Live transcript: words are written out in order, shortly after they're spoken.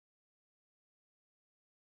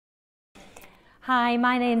Hi,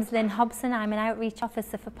 my name's Lynn Hobson. I'm an outreach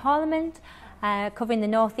officer for Parliament, covering the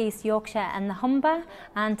North East Yorkshire and the Humber.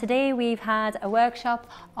 And today we've had a workshop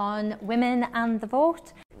on women and the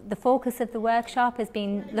vote. The focus of the workshop has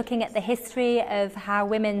been looking at the history of how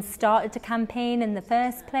women started to campaign in the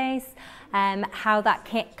first place, how that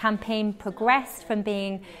campaign progressed from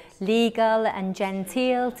being legal and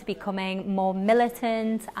genteel to becoming more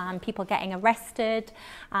militant and people getting arrested,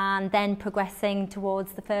 and then progressing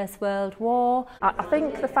towards the First World War. I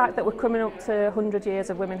think the fact that we're coming up to 100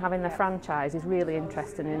 years of women having their franchise is really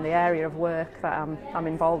interesting in the area of work that I'm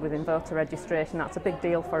involved with in voter registration. That's a big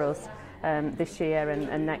deal for us this year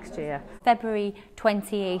and next year. February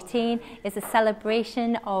 2018 is a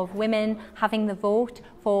celebration of women having the vote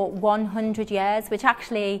for 100 years, which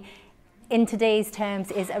actually in today's terms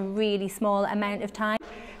is a really small amount of time.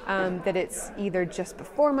 That it's either just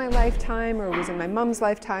before my lifetime or was in my mum's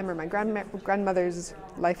lifetime or my grandmother's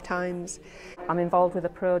lifetimes. I'm involved with a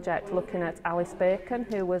project looking at Alice Bacon,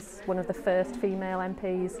 who was one of the first female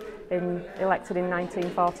MPs elected in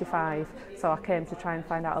 1945. So I came to try and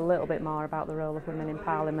find out a little bit more about the role of women in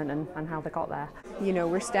Parliament and how they got there. You know,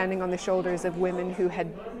 we're standing on the shoulders of women who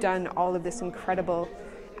had done all of this incredible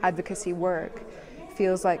advocacy work.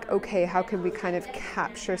 Feels like, okay, how can we kind of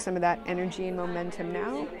capture some of that energy and momentum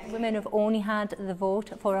now? Women have only had the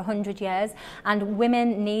vote for 100 years, and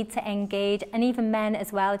women need to engage, and even men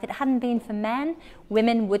as well. If it hadn't been for men,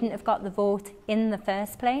 women wouldn't have got the vote in the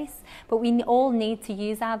first place. But we all need to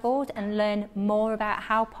use our vote and learn more about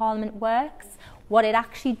how Parliament works, what it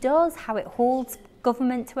actually does, how it holds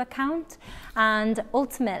government to account, and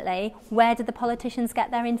ultimately, where do the politicians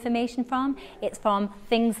get their information from? It's from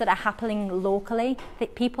things that are happening locally,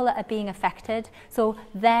 that people that are being affected, so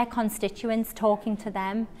their constituents talking to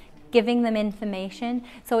them, giving them information.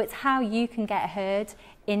 So it's how you can get heard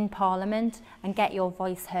in Parliament and get your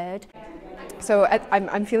voice heard. So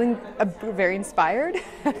I'm feeling very inspired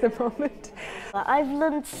at the moment. I've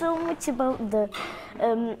learned so much about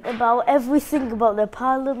everything about the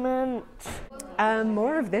Parliament.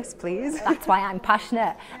 More of this, please. That's why I'm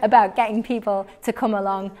passionate about getting people to come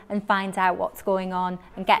along and find out what's going on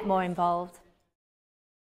and get more involved.